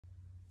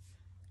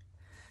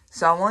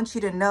So I want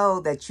you to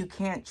know that you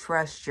can't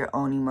trust your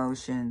own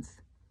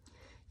emotions.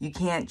 You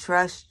can't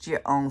trust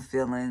your own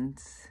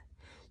feelings.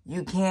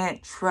 You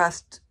can't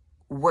trust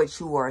what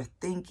you are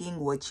thinking,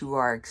 what you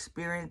are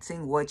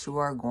experiencing, what you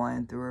are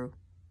going through.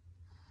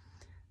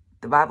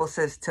 The Bible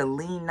says to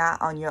lean not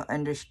on your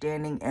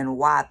understanding. And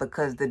why?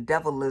 Because the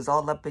devil is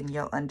all up in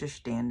your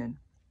understanding.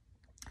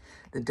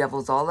 The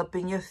devil's all up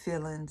in your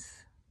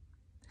feelings.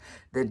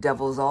 The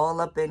devil's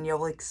all up in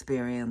your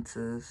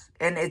experiences.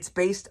 And it's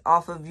based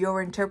off of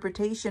your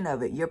interpretation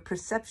of it, your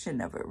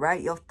perception of it,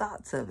 right? Your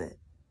thoughts of it.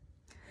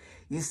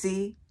 You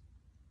see,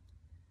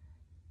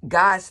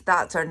 God's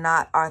thoughts are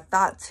not our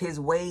thoughts. His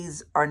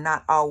ways are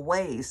not our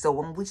ways. So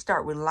when we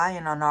start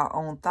relying on our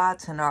own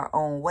thoughts and our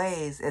own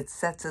ways, it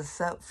sets us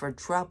up for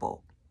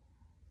trouble.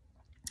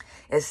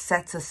 It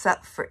sets us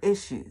up for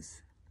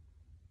issues.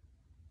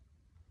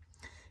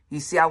 You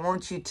see, I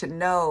want you to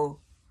know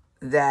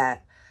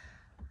that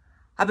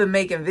I've been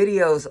making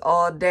videos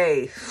all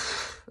day.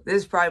 This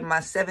is probably my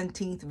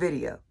 17th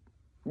video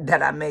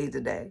that I made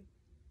today.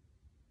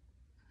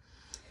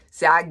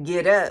 See, I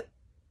get up,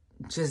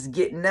 just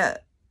getting up.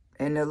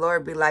 And the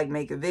Lord be like,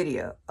 make a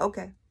video.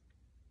 Okay.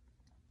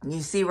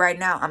 You see, right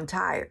now, I'm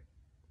tired.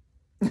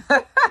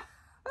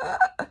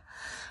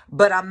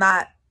 But I'm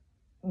not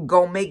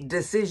going to make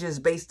decisions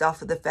based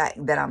off of the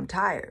fact that I'm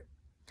tired.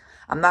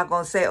 I'm not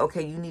going to say,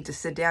 okay, you need to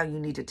sit down, you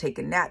need to take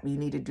a nap, you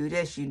need to do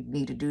this, you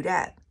need to do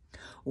that.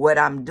 What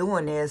I'm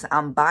doing is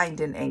I'm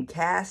binding and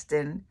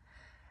casting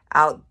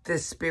out the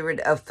spirit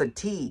of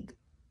fatigue.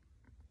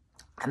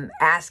 I'm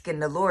asking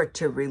the Lord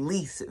to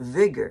release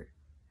vigor,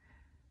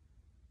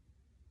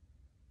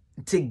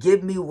 to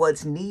give me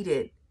what's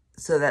needed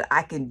so that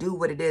I can do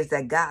what it is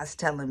that God's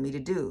telling me to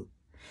do.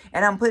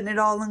 And I'm putting it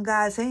all in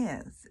God's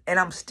hands. And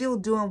I'm still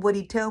doing what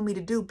he tells me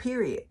to do,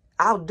 period.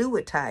 I'll do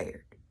it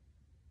tired.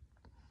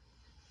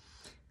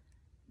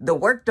 The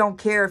work don't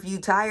care if you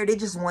tired. It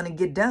just want to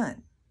get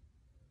done.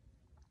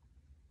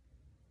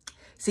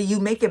 See,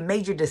 you making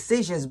major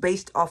decisions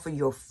based off of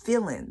your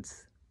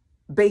feelings,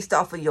 based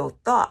off of your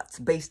thoughts,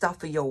 based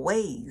off of your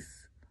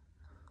ways.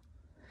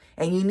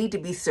 And you need to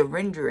be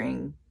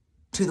surrendering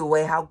to the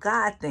way how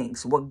God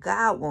thinks, what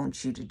God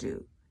wants you to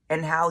do,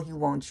 and how he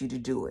wants you to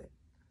do it.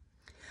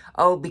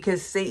 Oh,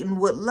 because Satan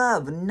would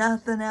love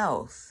nothing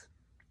else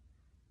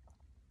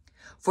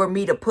for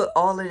me to put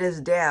all of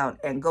this down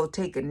and go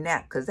take a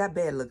nap, because that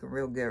bed looking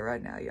real good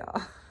right now,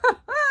 y'all.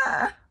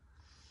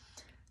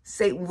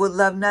 Satan would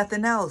love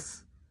nothing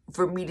else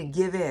for me to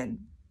give in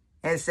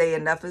and say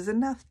enough is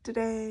enough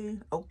today.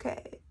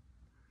 Okay.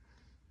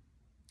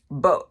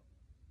 But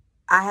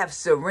I have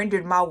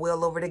surrendered my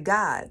will over to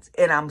God's,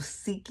 and I'm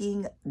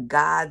seeking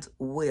God's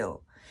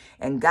will.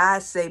 And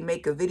God say,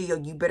 make a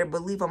video. You better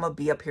believe I'm going to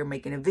be up here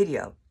making a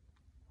video.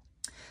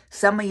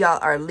 Some of y'all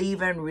are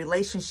leaving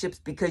relationships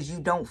because you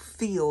don't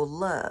feel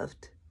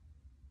loved.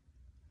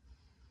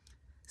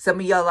 Some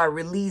of y'all are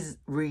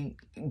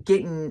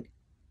getting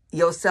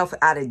yourself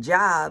out of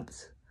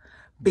jobs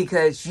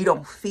because you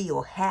don't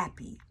feel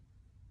happy.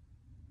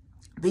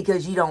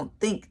 Because you don't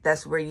think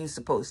that's where you're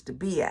supposed to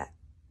be at.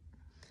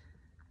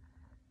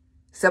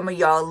 Some of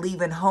y'all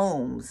leaving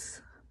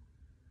homes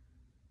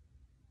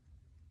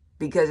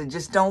because it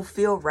just don't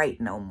feel right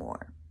no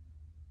more.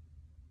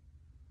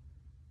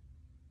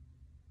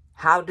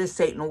 How does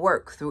Satan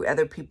work? Through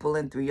other people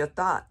and through your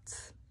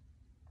thoughts.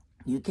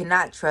 You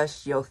cannot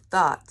trust your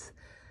thoughts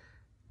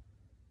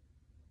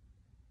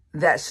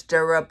that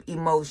stir up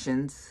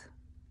emotions,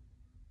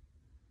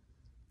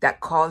 that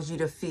cause you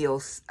to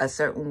feel a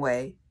certain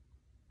way,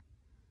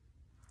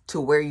 to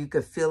where you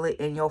could feel it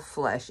in your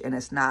flesh, and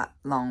it's not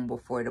long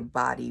before the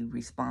body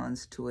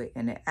responds to it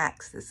and it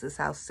acts. This is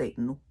how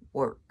Satan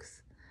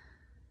works.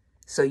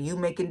 So you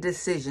making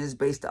decisions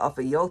based off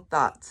of your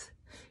thoughts,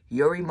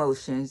 your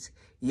emotions,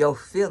 your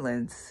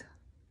feelings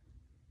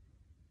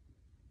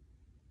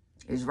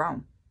is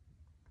wrong.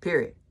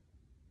 Period.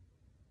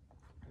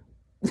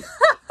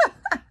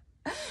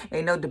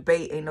 Ain't no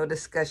debate, ain't no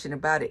discussion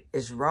about it.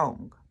 It's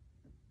wrong.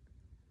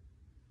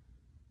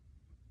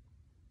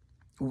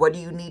 What do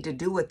you need to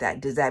do with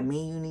that? Does that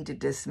mean you need to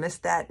dismiss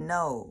that?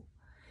 No.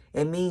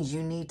 It means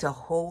you need to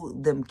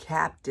hold them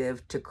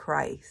captive to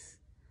Christ.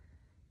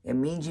 It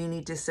means you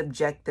need to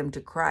subject them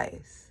to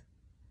Christ.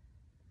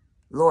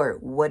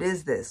 Lord, what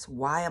is this?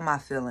 Why am I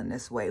feeling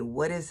this way?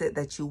 What is it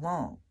that you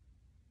want?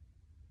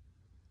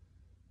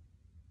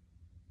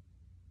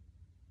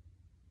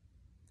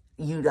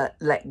 You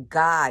let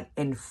God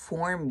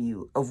inform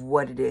you of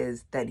what it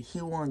is that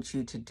he wants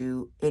you to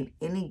do in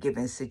any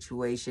given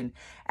situation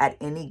at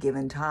any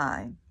given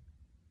time.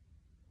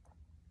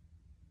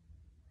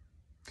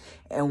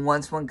 And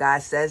when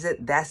God says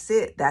it.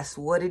 That's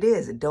what it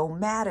is. It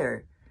don't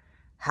matter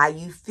how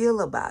you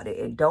feel about it.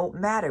 It don't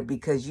matter,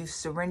 because you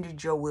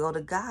surrendered your will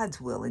to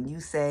God's will. And you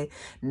say,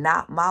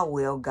 not my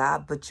will,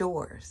 God, but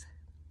yours.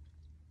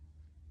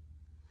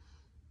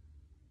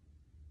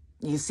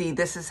 You see,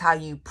 this is how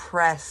you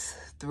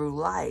press through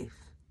life.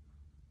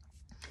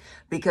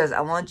 Because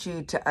I want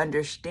you to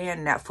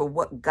understand that for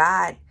what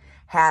God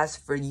has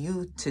for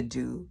you to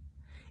do,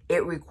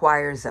 it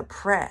requires a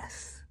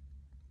press.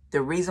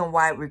 The reason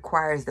why it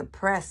requires the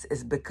press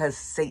is because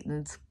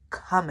Satan's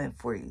coming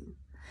for you.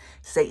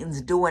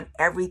 Satan's doing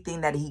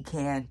everything that he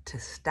can to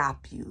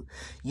stop you.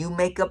 You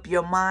make up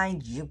your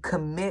mind, you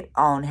commit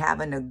on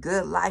having a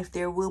good life,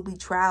 there will be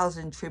trials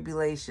and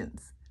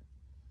tribulations.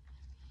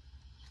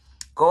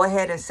 Go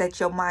ahead and set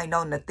your mind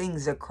on the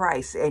things of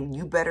Christ, and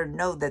you better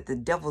know that the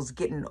devil's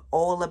getting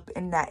all up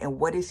in that.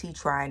 And what is he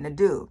trying to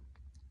do?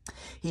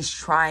 He's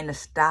trying to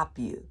stop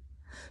you.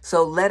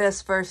 So let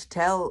us first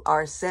tell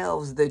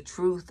ourselves the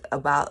truth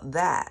about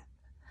that.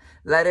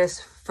 Let us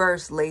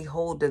first lay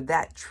hold of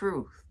that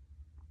truth.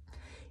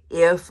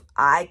 If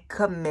I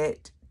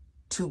commit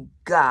to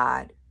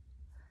God,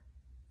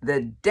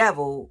 the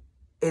devil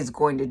is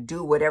going to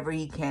do whatever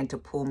he can to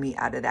pull me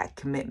out of that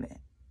commitment.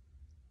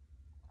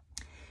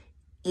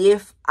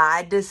 If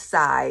I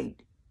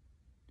decide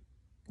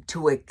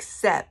to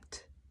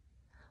accept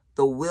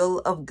the will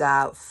of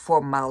God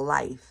for my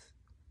life,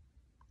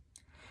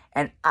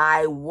 and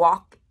I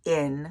walk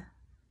in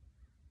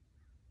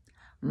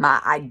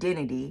my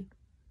identity,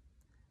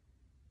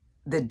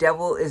 the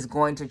devil is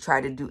going to try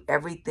to do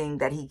everything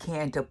that he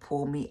can to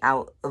pull me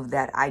out of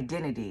that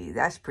identity.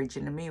 That's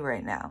preaching to me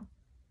right now.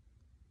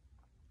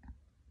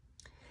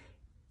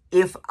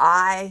 If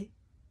I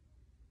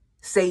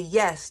say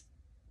yes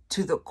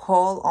to the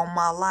call on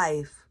my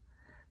life,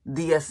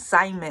 the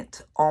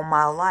assignment on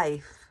my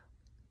life,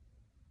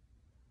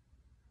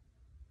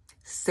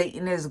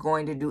 Satan is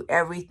going to do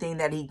everything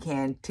that he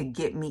can to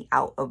get me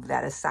out of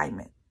that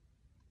assignment.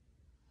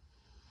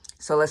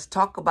 So let's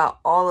talk about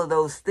all of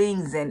those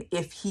things. And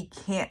if he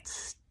can't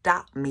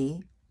stop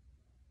me,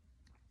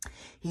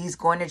 he's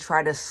going to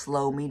try to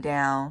slow me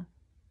down.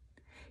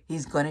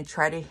 He's going to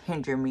try to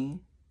hinder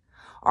me,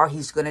 or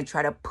he's going to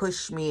try to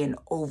push me and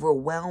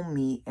overwhelm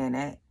me in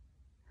it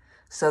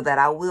so that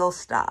I will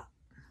stop.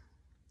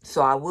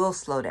 So I will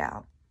slow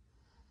down.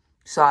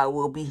 So I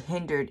will be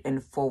hindered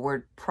in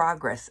forward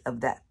progress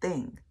of that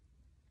thing.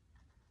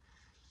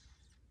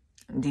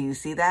 Do you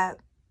see that?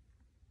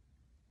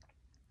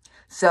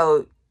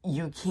 So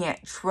you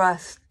can't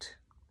trust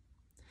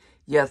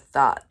your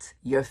thoughts,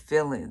 your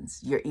feelings,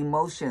 your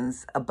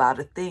emotions about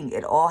a thing.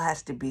 It all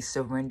has to be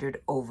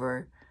surrendered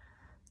over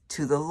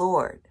to the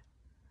Lord.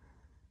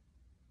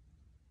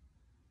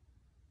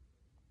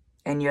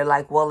 And you're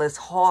like, well, it's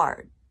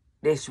hard.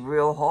 It's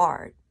real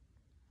hard.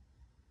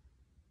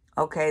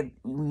 Okay,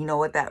 you know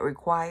what that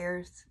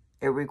requires?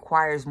 It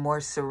requires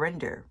more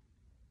surrender.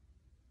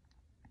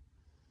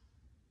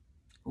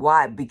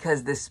 Why?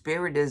 Because the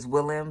spirit is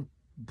willing,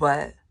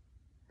 but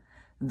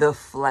the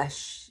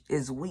flesh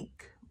is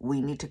weak.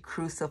 We need to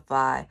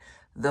crucify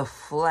the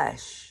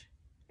flesh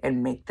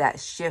and make that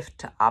shift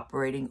to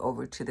operating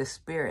over to the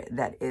spirit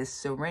that is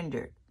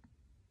surrendered.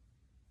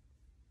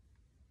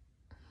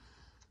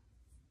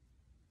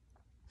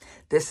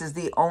 This is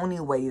the only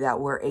way that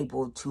we're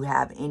able to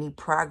have any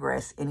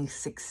progress, any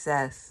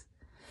success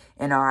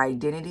in our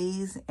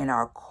identities, in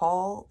our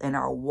call, in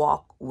our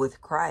walk with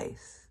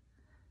Christ,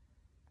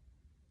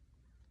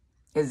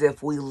 is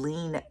if we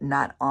lean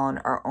not on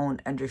our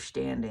own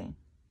understanding.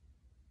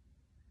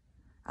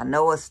 I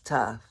know it's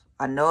tough.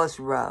 I know it's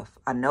rough.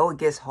 I know it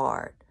gets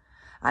hard.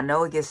 I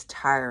know it gets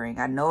tiring.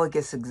 I know it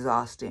gets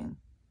exhausting.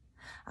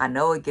 I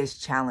know it gets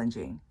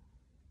challenging.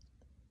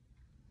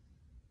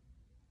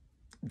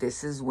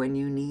 This is when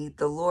you need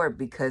the Lord,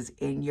 because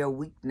in your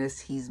weakness,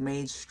 he's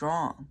made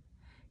strong.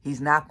 He's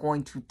not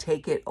going to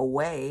take it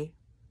away,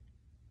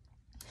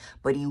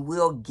 but he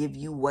will give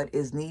you what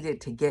is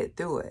needed to get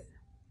through it.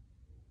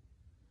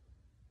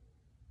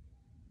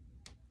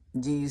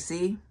 Do you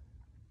see?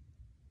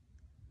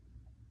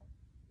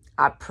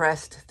 I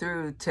pressed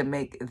through to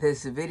make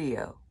this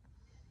video.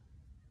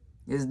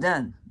 It's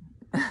done.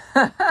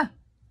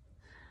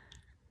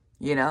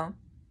 You know?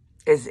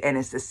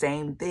 It's the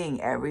same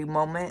thing every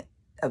moment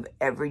of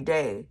every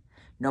day.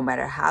 No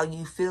matter how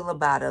you feel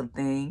about a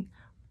thing,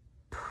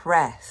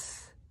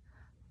 press.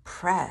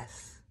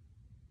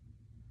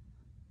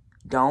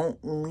 Don't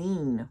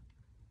lean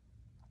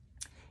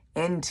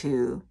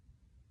into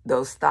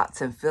those thoughts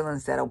and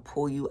feelings that'll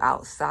pull you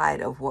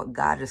outside of what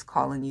God is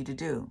calling you to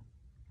do,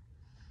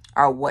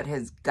 or what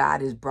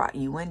God has brought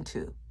you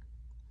into.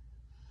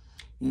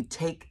 You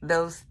take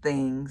those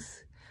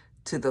things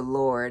to the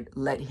Lord,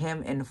 let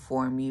him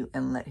inform you,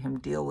 and let him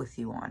deal with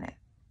you on it.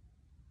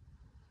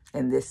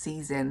 In this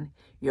season,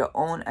 your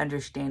own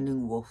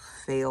understanding will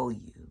fail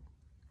you.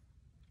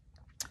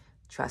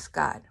 Trust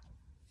God.